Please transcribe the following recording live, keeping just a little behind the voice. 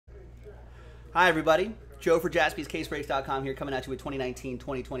Hi, everybody. Joe for JaspysCaseBreaks.com here, coming at you with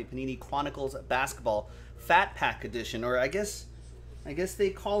 2019-2020 Panini Chronicles Basketball Fat Pack Edition, or I guess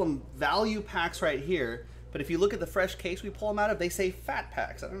they call them value packs right here. But if you look at the fresh case we pull them out of, they say fat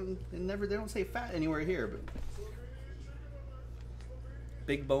packs. They don't say fat anywhere here. But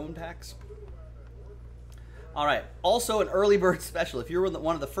big bone packs. All right. Also, an early bird special. If you're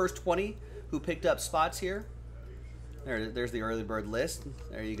one of the first 20 who picked up spots here, there's the early bird list.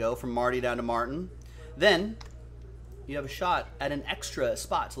 There you go, from Marty down to Martin. Then you have a shot at an extra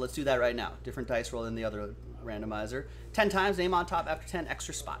spot. So let's do that right now. Different dice roll than the other randomizer. 10 times, name on top after 10,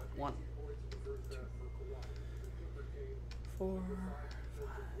 extra spot. 1, 2, 4, 5,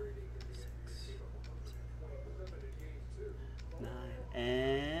 6, 7, 8, 9,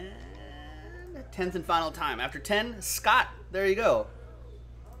 and 10th and final time. After 10, Scott. There you go.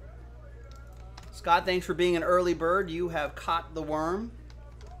 Scott, thanks for being an early bird. You have caught the worm.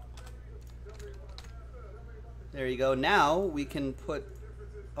 There you go. Now we can put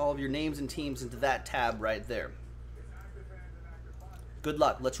all of your names and teams into that tab right there. Good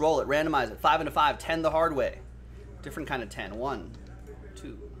luck. Let's roll it. Randomize it. 5 and a 5. 10 the hard way. Different kind of 10. 1,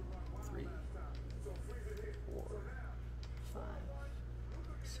 2, 3, 4, 5,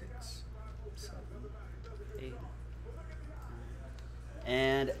 6, 7, 8, 9,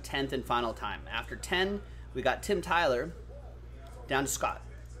 and 10th and final time. After 10, we got Tim Tyler down to Scott.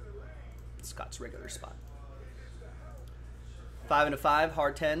 Scott's regular spot. 5 and a 5,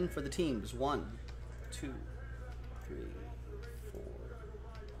 hard 10 for the teams. 1, 2, 3, 4,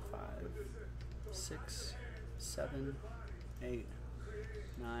 5, 6, 7, 8,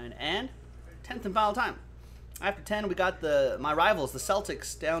 9, and 10th and final time. After 10, we got my rivals, the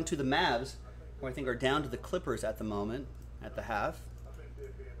Celtics, down to the Mavs, who I think are down to the Clippers at the moment, at the half.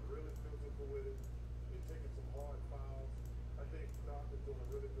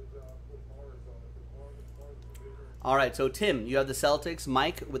 All right, so Tim, you have the Celtics,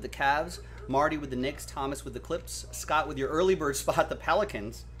 Mike with the Cavs, Marty with the Knicks, Thomas with the Clips, Scott with your early bird spot, the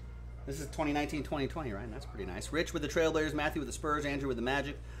Pelicans. This is 2019-2020, right? That's pretty nice. Rich with the Trailblazers, Matthew with the Spurs, Andrew with the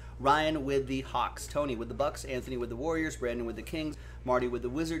Magic, Ryan with the Hawks, Tony with the Bucks, Anthony with the Warriors, Brandon with the Kings, Marty with the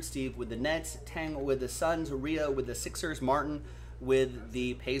Wizards, Steve with the Nets, Tang with the Suns, Rhea with the Sixers, Martin with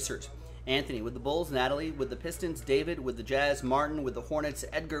the Pacers. Anthony with the Bulls, Natalie with the Pistons, David with the Jazz, Martin with the Hornets,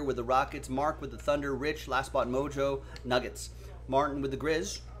 Edgar with the Rockets, Mark with the Thunder, Rich, Last Spot Mojo, Nuggets, Martin with the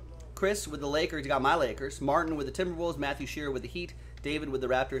Grizz, Chris with the Lakers, you got my Lakers, Martin with the Timberwolves, Matthew Shearer with the Heat, David with the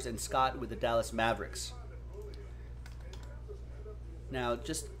Raptors, and Scott with the Dallas Mavericks. Now,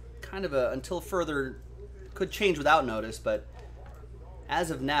 just kind of until further, could change without notice, but as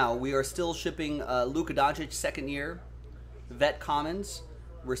of now, we are still shipping Luka Doncic second year, Vet Commons.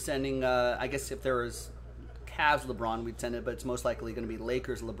 We're sending, I guess if there was Cavs LeBron, we'd send it, but it's most likely going to be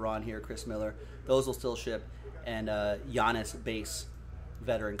Lakers LeBron here, Chris Miller. Those will still ship, and Giannis base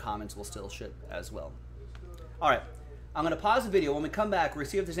veteran commons will still ship as well. All right, I'm going to pause the video. When we come back, we'll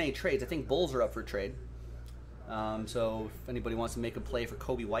see if there's any trades. I think Bulls are up for trade. So if anybody wants to make a play for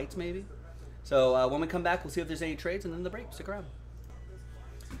Kobe Whites, maybe. So when we come back, we'll see if there's any trades, and then the break. Stick around.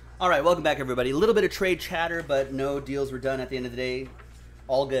 All right, welcome back, everybody. A little bit of trade chatter, but no deals were done at the end of the day.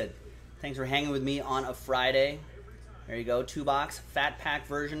 All good. Thanks for hanging with me on a Friday. There you go, 2-box fat pack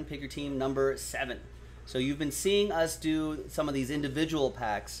version. Pick your team number 7. So you've been seeing us do some of these individual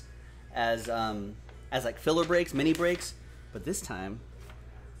packs as like filler breaks, mini breaks, but this time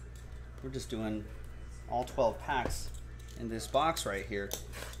we're just doing all 12 packs in this box right here,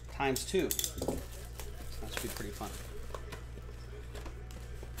 times 2. So that should be pretty fun.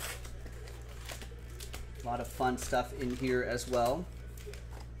 A lot of fun stuff in here as well.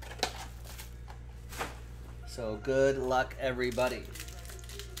 So good luck, everybody.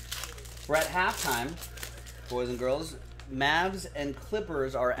 We're at halftime, boys and girls. Mavs and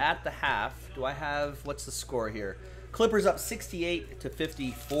Clippers are at the half. Do I have, what's the score here? Clippers up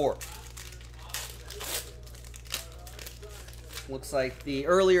 68-54. Looks like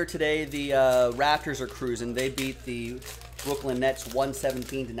earlier today, the Raptors are cruising. They beat the Brooklyn Nets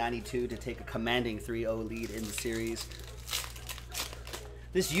 117-92 to take a commanding 3-0 lead in the series.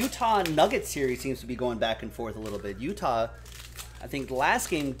 This Utah Nuggets series seems to be going back and forth a little bit. Utah, I think last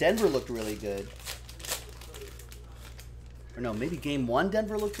game, Denver looked really good. Or no, maybe game 1,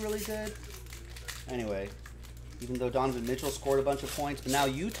 Denver looked really good. Anyway, even though Donovan Mitchell scored a bunch of points, but now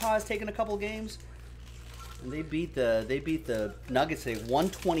Utah has taken a couple games, and they beat the Nuggets today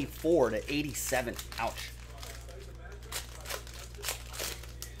 124-87. Ouch.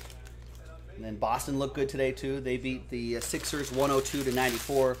 And then Boston looked good today, too. They beat the Sixers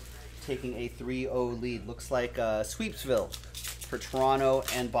 102-94, taking a 3-0 lead. Looks like Sweepsville for Toronto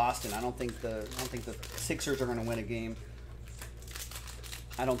and Boston. I don't think the Sixers are going to win a game.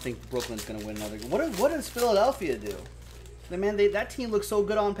 I don't think Brooklyn's going to win another game. What does Philadelphia do? Man, that team looks so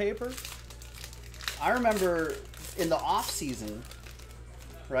good on paper. I remember in the off season,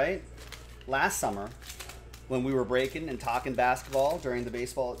 right, last summer, when we were breaking and talking basketball during the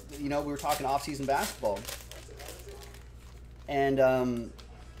baseball, we were talking off season basketball, and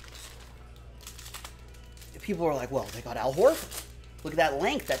people were like, "Well, they got Al Horford. Look at that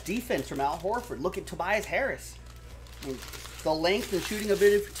length, that defense from Al Horford. Look at Tobias Harris. I mean, the length and shooting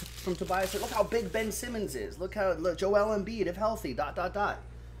ability from Tobias. Look how big Ben Simmons is. Look Joel Embiid, if healthy. ...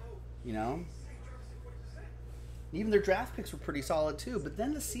 Even their draft picks were pretty solid too. But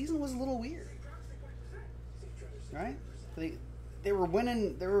then the season was a little weird, right? They were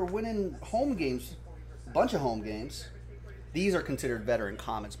winning home games, a bunch of home games. These are considered veteran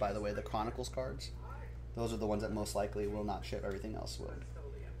comics, by the way. The Chronicles cards. Those are the ones that most likely will not ship. Everything else will.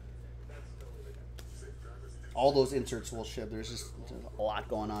 All those inserts will ship. There's just a lot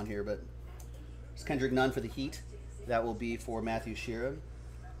going on here, but it's Kendrick Nunn for the Heat. That will be for Matthew Shearer.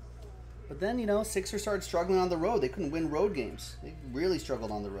 But then, Sixers started struggling on the road. They couldn't win road games. They really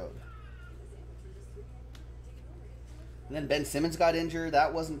struggled on the road. And then Ben Simmons got injured.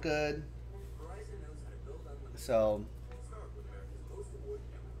 That wasn't good. So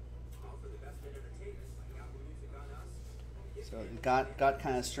it got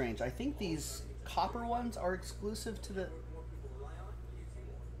kind of strange. I think these copper ones are exclusive to the...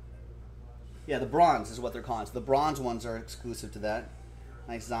 Yeah, the bronze is what they're calling it. So the bronze ones are exclusive to that.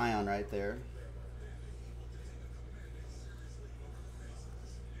 Nice Zion right there.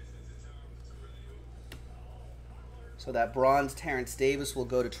 So that bronze Terrence Davis will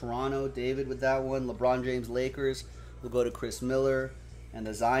go to Toronto. David with that one. LeBron James Lakers will go to Chris Miller. And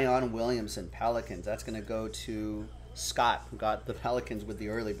the Zion Williamson Pelicans. That's going to go to Scott, who got the Pelicans with the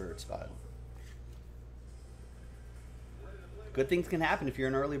early bird spot. Good things can happen if you're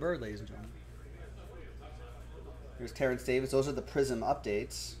an early bird, ladies and gentlemen. Here's Terrence Davis. Those are the Prism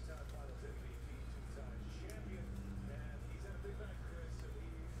updates.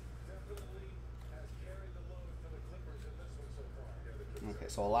 Okay,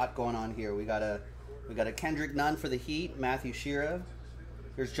 so a lot going on here. We got a Kendrick Nunn for the Heat, Matthew Shearer.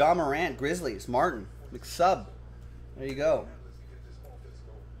 Here's Ja Morant, Grizzlies, Martin, McSub. There you go.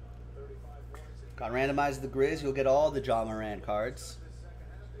 Got randomized the Grizz. You'll get all the Ja Morant cards.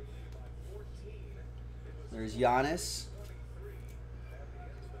 There's Giannis.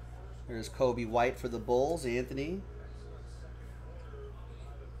 There's Kobe White for the Bulls, Anthony.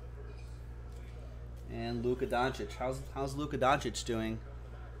 And Luka Doncic. How's Luka Doncic doing?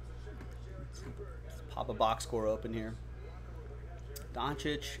 Let's pop a box score open here.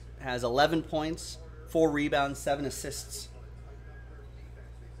 Doncic has 11 points, 4 rebounds, 7 assists.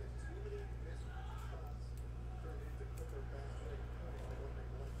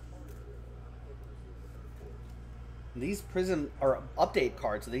 These Prism are update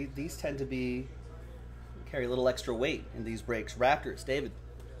cards. So these tend to carry a little extra weight in these breaks. Raptors, David.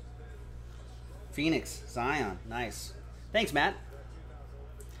 Phoenix, Zion, nice. Thanks, Matt.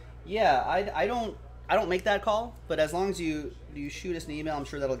 Yeah, I don't make that call, but as long as you shoot us an email, I'm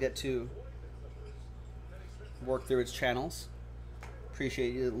sure that'll get to work through its channels.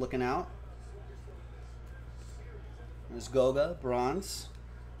 Appreciate you looking out. There's Goga, bronze.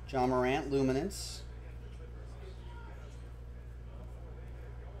 Ja Morant, luminance.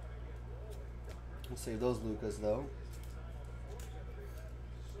 I'll save those Lucas though.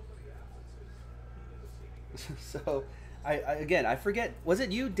 So, I forget. Was it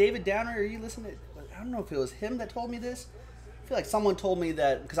you, David Downer? Are you listening? I don't know if it was him that told me this. I feel like someone told me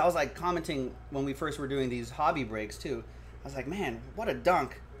that because I was like commenting when we first were doing these hobby breaks too. I was like, man, what a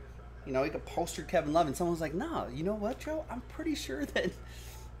dunk! He could poster Kevin Love, and someone was like, no, you know what, Joe? I'm pretty sure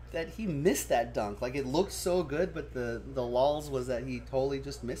that he missed that dunk. Like it looked so good, but the lulz was that he totally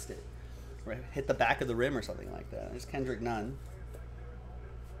just missed it. Right, hit the back of the rim or something like that. It's Kendrick Nunn.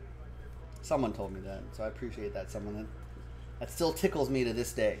 Someone told me that, so I appreciate that. Someone that still tickles me to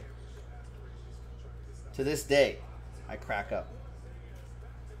this day. To this day, I crack up.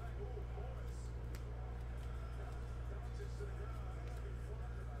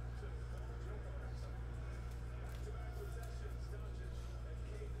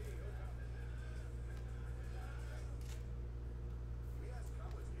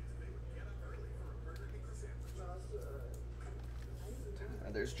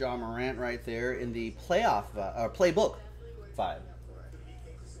 There's Ja Morant right there in the playbook 5.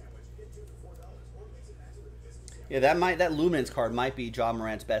 Yeah, that Luminance card might be Ja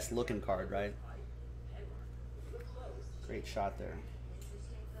Morant's best looking card, right? Great shot there.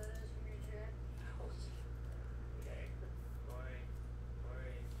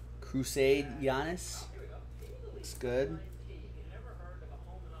 Crusade Giannis. Looks good.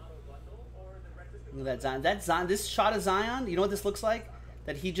 Look at that Zion. That Zion. This shot of Zion. You know what this looks like?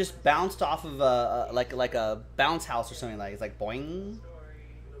 That he just bounced off of like a bounce house or something like. It's like boing.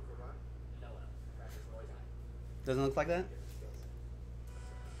 Doesn't look like that.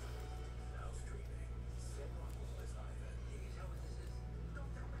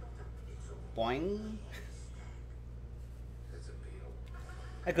 Boing.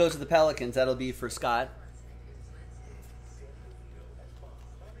 That goes to the Pelicans. That'll be for Scott.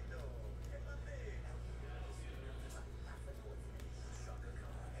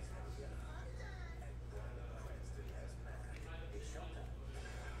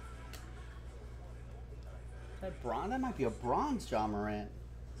 That bronze? That might be a bronze Ja Morant.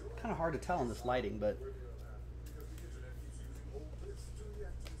 Kind of hard to tell in this lighting, but.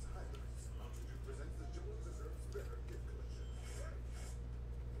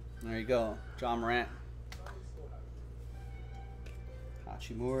 There you go, Ja Morant.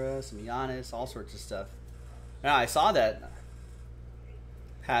 Hachimura, some Giannis, all sorts of stuff. Now I saw that,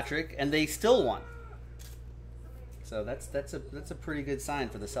 Patrick, and they still won. So that's a pretty good sign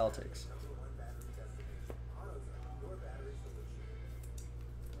for the Celtics.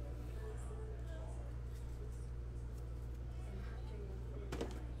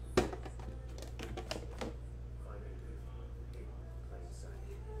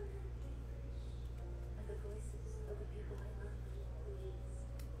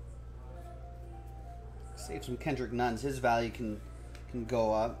 Save some Kendrick Nuns. His value can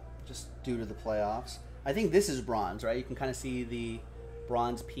go up just due to the playoffs. I think this is bronze, right? You can kind of see the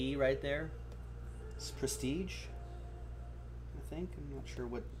bronze P right there. It's Prestige, I think. I'm not sure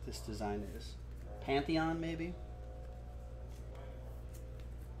what this design is. Pantheon, maybe?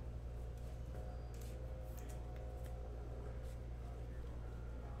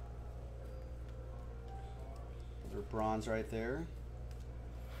 Another bronze right there.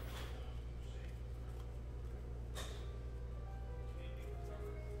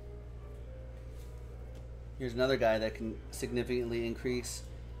 Here's another guy that can significantly increase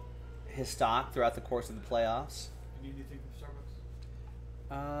his stock throughout the course of the playoffs. You need anything from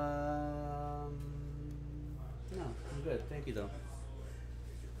Starbucks? No, I'm good. Thank you, though.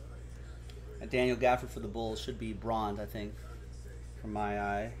 Daniel Gafford for the Bulls should be bronze, I think, from my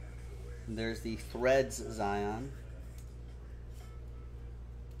eye. And there's the Threads Zion.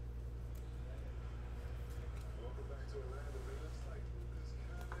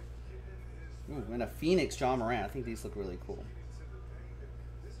 Ooh, and a Phoenix Ja Morant. I think these look really cool.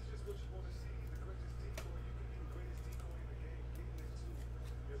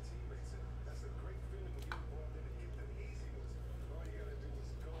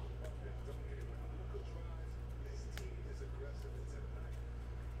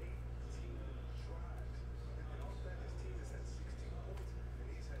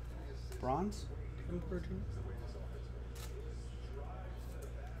 Bronze?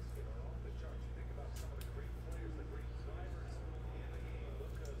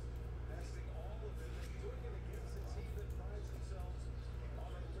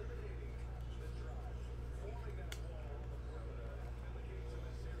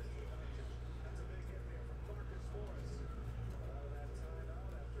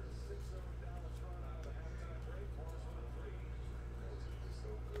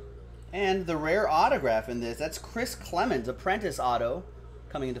 And the rare autograph in this, that's Chris Clemens, Apprentice Auto,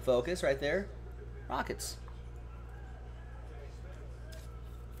 coming into focus right there. Rockets.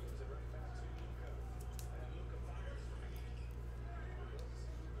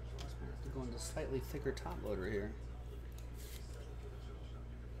 We have to go into slightly thicker top loader here.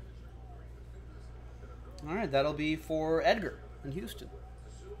 All right, that'll be for Edgar in Houston.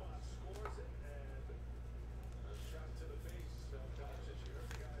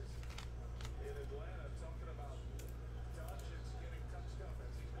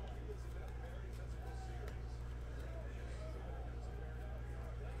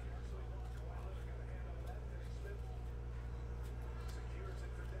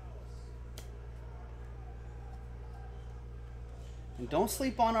 And don't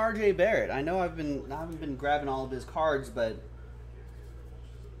sleep on RJ Barrett. I know I haven't been grabbing all of his cards, but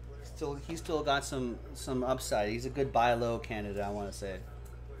he's still got some upside. He's a good buy low candidate, I want to say.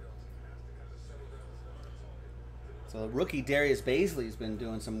 So rookie Darius Bazley's been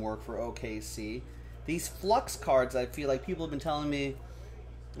doing some work for OKC. These Flux cards, I feel like people have been telling me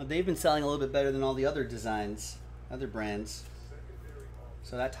they've been selling a little bit better than all the other designs, other brands.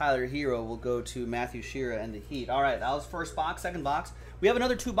 So that Tyler Hero will go to Matthew Shearer and the Heat. All right, that was first box. Second box. We have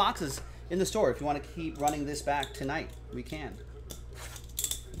another 2 boxes in the store. If you want to keep running this back tonight, we can.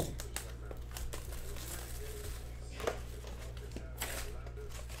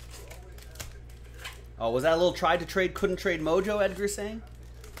 Oh, was that a little tried to trade, couldn't trade mojo, Edgar saying?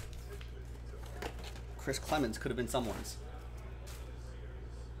 Chris Clemens could have been someone's.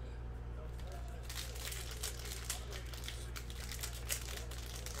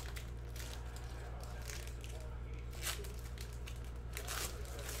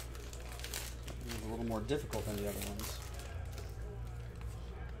 A little more difficult than the other ones.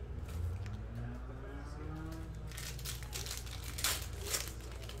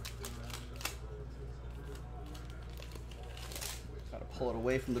 Got to pull it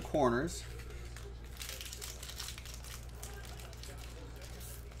away from the corners.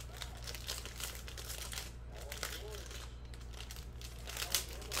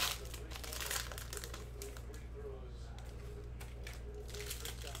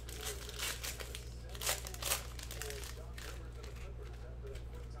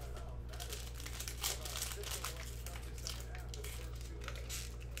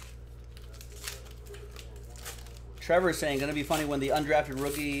 Trevor's saying, going to be funny when the undrafted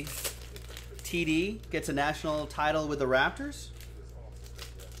rookie TD gets a national title with the Raptors.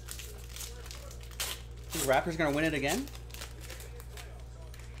 Think the Raptors going to win it again?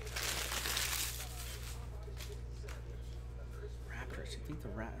 Raptors. You think the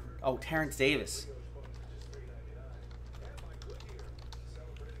Raptors? Oh, Terrence Davis.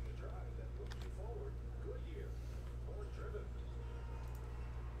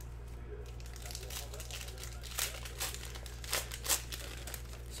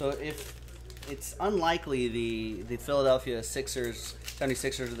 So if it's unlikely the Philadelphia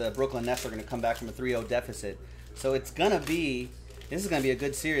 76ers or the Brooklyn Nets are going to come back from a 3-0 deficit. So it's going to be, this is going to be a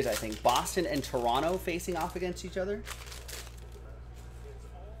good series, I think. Boston and Toronto facing off against each other.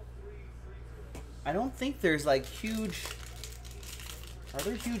 I don't think there's like huge, are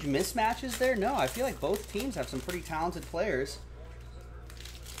there huge mismatches there? No, I feel like both teams have some pretty talented players.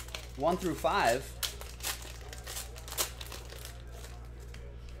 1 through 5.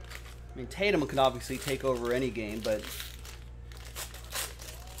 I mean, Tatum could obviously take over any game, but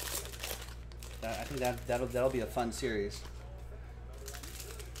I think that'll be a fun series.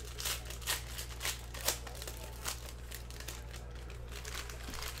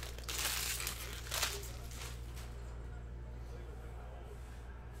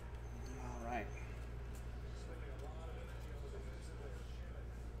 All right.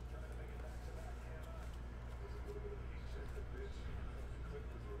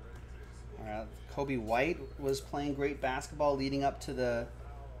 Kobe White was playing great basketball leading up to the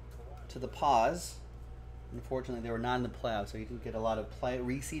pause. Unfortunately, they were not in the playoffs, so he didn't get a lot of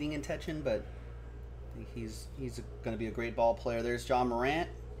reseeding attention, but I think he's going to be a great ball player. There's John Morant.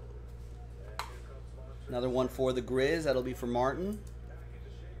 Another one for the Grizz. That'll be for Martin.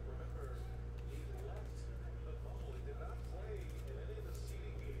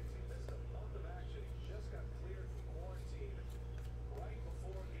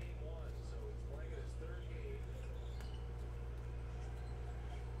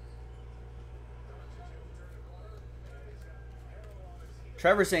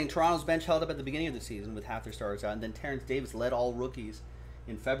 Trevor saying Toronto's bench held up at the beginning of the season with half their starters out, and then Terrence Davis led all rookies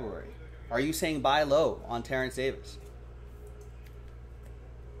in February. Are you saying buy low on Terrence Davis?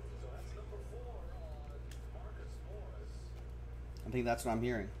 I think that's what I'm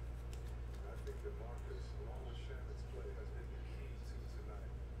hearing.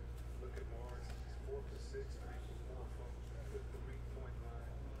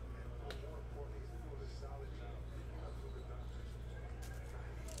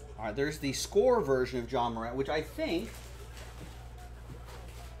 All right, there's the score version of John Morant, which I think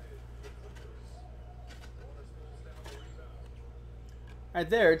right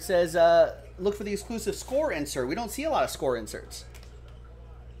there it says look for the exclusive score insert. We don't see a lot of score inserts.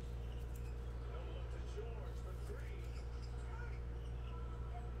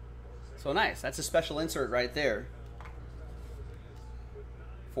 So nice. That's a special insert right there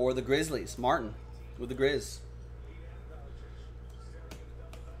for the Grizzlies. Martin with the Grizz.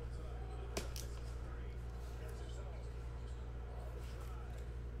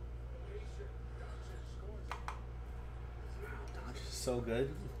 So good.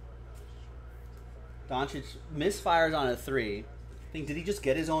 Doncic misfires on a 3. I think, did he just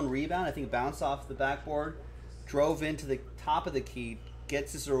get his own rebound? I think bounced off the backboard, drove into the top of the key,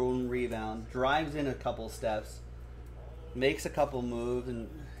 gets his own rebound, drives in a couple steps, makes a couple moves, and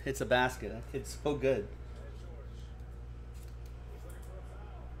hits a basket. It's so good.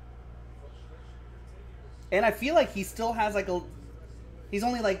 And I feel like he still has like a... He's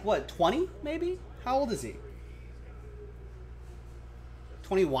only like, what, 20 maybe? How old is he?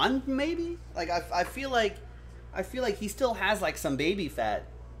 21 maybe? Like, I feel like he still has like some baby fat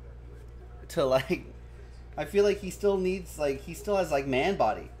to like... I feel like he still needs, like, he still has like man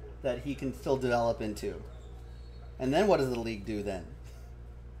body that he can still develop into. And then what does the league do then?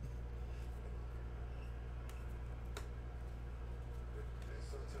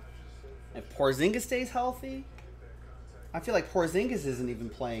 If Porzingis stays healthy, I feel like Porzingis isn't even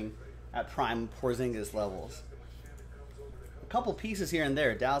playing at prime Porzingis levels. A couple pieces here and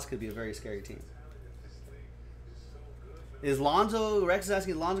there, Dallas could be a very scary team. Is Lonzo, Rex is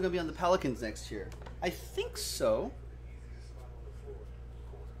asking, Lonzo going to be on the Pelicans next year? I think so.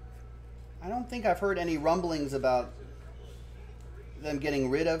 I don't think I've heard any rumblings about them getting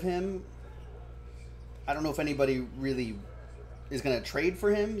rid of him. I don't know if anybody really is going to trade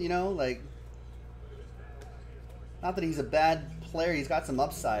for him, you know, like, not that he's a bad player, he's got some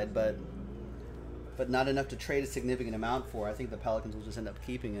upside, but not enough to trade a significant amount for. I think the Pelicans will just end up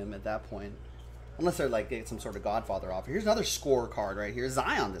keeping him at that point, unless they're like getting some sort of Godfather offer. Here's another score card right here,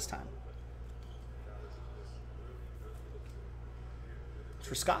 Zion this time. It's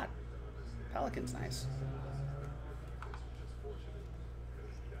for Scott. Pelicans, nice.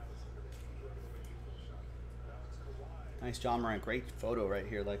 Nice John Morant. Great photo right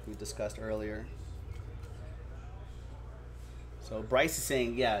here, like we discussed earlier. So Bryce is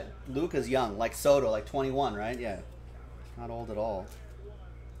saying, yeah, Luka's young, like Soto, like 21, right? Yeah, not old at all.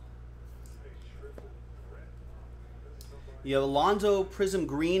 You have Alonzo Prism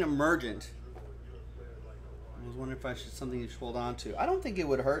Green Emergent. I was wondering if I should something you should hold on to. I don't think it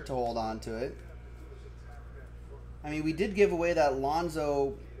would hurt to hold on to it. I mean, we did give away that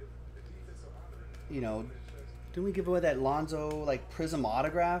Lonzo, you know, didn't we give away that Lonzo like Prism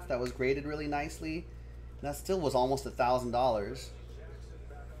autograph that was graded really nicely? And that still was almost $1,000.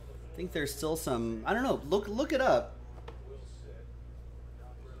 I think there's still some. I don't know. Look it up.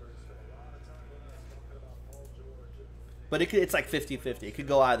 But it's like 50-50. It could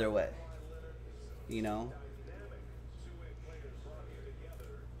go either way. You know.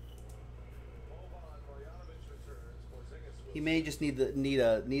 He may just need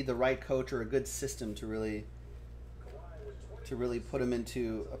the right coach or a good system to really put him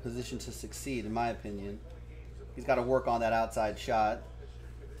into a position to succeed, in my opinion. He's got to work on that outside shot.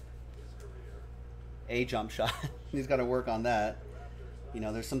 A jump shot. He's got to work on that. You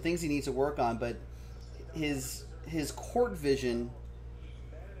know, there's some things he needs to work on, but his court vision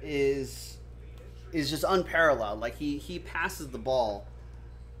is just unparalleled. Like he passes the ball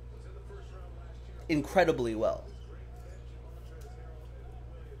incredibly well.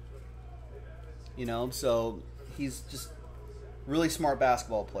 You know, so he's just really smart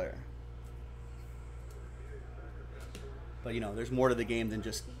basketball player. But, you know, there's more to the game than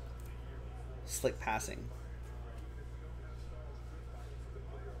just slick passing.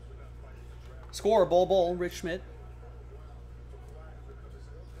 Score, Bull, Rich Schmidt.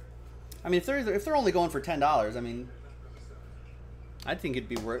 I mean, if they're only going for $10, I mean, I think it'd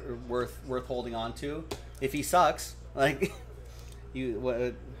be worth holding on to. If he sucks, like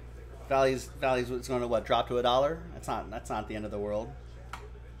values it's going to what, drop to $1? That's not the end of the world.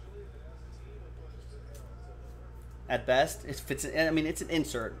 At best, it's an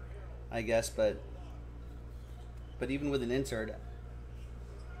insert, I guess, but even with an insert,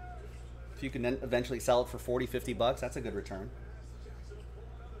 if you can then eventually sell it for $40-$50, that's a good return.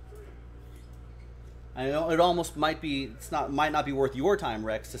 I know it almost might not be worth your time,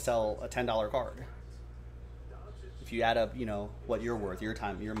 Rex, to sell a $10 card. If you add up, you know, what you're worth, your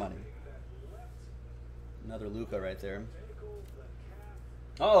time, your money. Another Luka right there.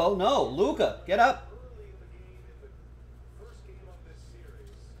 Oh no, Luka, get up.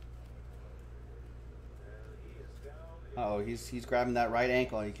 Oh, he's grabbing that right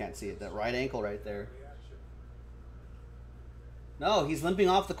ankle. You can't see it. That right ankle right there. No, he's limping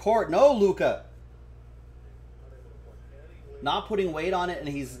off the court. No, Luka. Not putting weight on it, and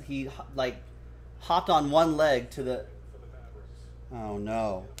he like hopped on one leg to the. Oh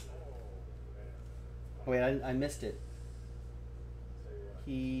no. Wait, I missed it.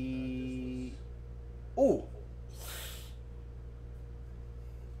 Oh.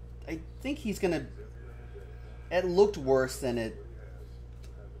 I think he's gonna. It looked worse than it.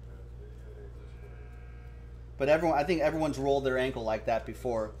 But I think everyone's rolled their ankle like that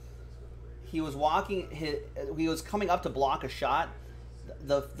before. He was he was coming up to block a shot.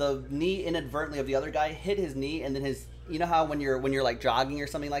 The knee inadvertently of the other guy hit his knee, and then you know how when you're like jogging or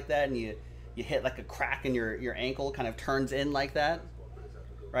something like that, and you hit like a crack in your ankle, kind of turns in like that,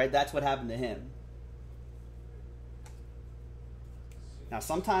 right? That's what happened to him. Now,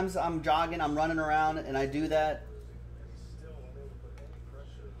 sometimes I'm jogging, I'm running around, and I do that.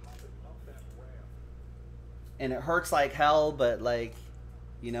 And it hurts like hell, but like,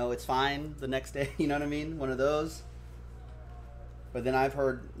 you know, it's fine the next day. You know what I mean? One of those. But then I've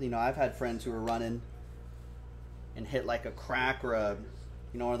heard, you know, I've had friends who are running and hit like a crack or a,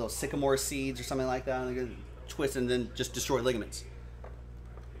 you know, one of those sycamore seeds or something like that, and they twist and then just destroy ligaments.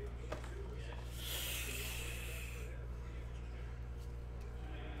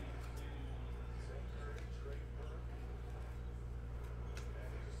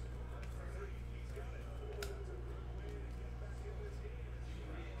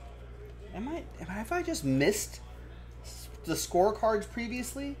 Have I just missed the scorecards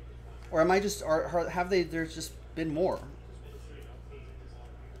previously, or am I just, or have they? There's just been more.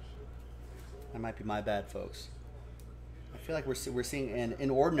 That might be my bad, folks. I feel like we're seeing an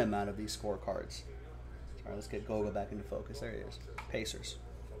inordinate amount of these scorecards. All right, let's get Goga back into focus. There he is. Pacers.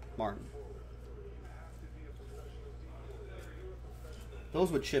 Martin.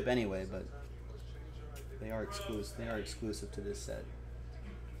 Those would chip anyway, but they are exclusive. They are exclusive to this set.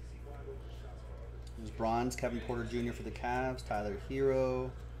 There's bronze, Kevin Porter Jr. for the Cavs, Tyler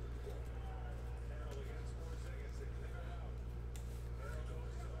Hero.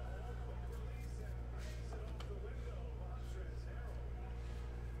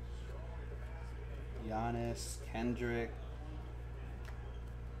 Giannis, Kendrick.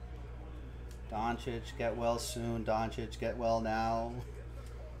 Doncic, get well soon. Doncic, get well now.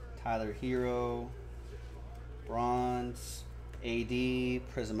 Tyler Hero. Bronze. AD,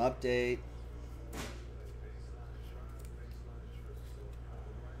 Prism Update.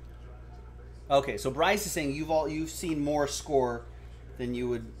 Okay, so Bryce is saying you've seen more score than you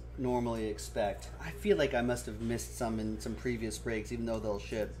would normally expect. I feel like I must have missed some in some previous breaks, even though they'll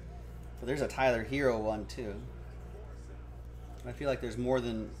ship. But there's a Tyler Hero one too. I feel like there's more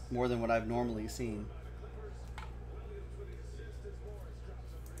than what I've normally seen.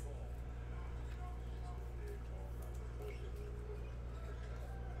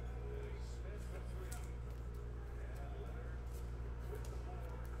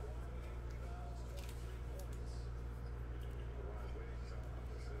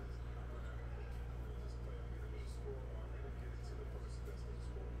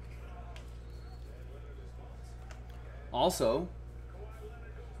 Also,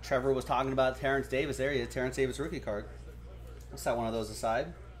 Trevor was talking about Terrence Davis. There he is, Terrence Davis rookie card. Let's set one of those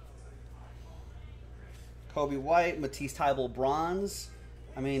aside. Kobe White, Matisse Thybulle bronze.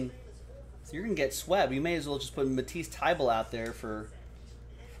 I mean, so you're going to get swept. You may as well just put Matisse Thybulle out there for,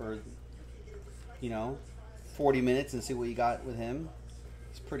 you know, 40 minutes and see what you got with him.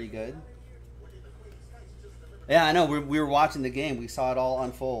 It's pretty good. Yeah, I know. We were watching the game. We saw it all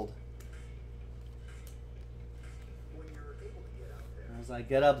unfold. Like,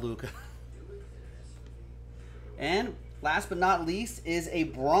 get up, Luka. And last but not least is a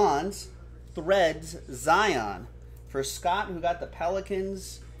bronze Threads Zion for Scott, who got the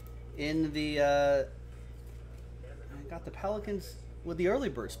Pelicans in the got the Pelicans with the early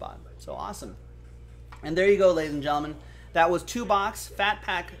bird spot. So awesome. And there you go, ladies and gentlemen. That was 2-box Fat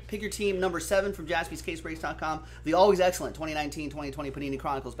Pack Pick Your Team number 7 from JaspysCaseBreaks.com. The always excellent 2019-2020 Panini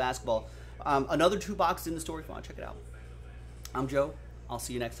Chronicles basketball. Another 2 boxes in the store if you want to check it out. I'm Joe. I'll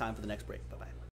see you next time for the next break. Bye-bye.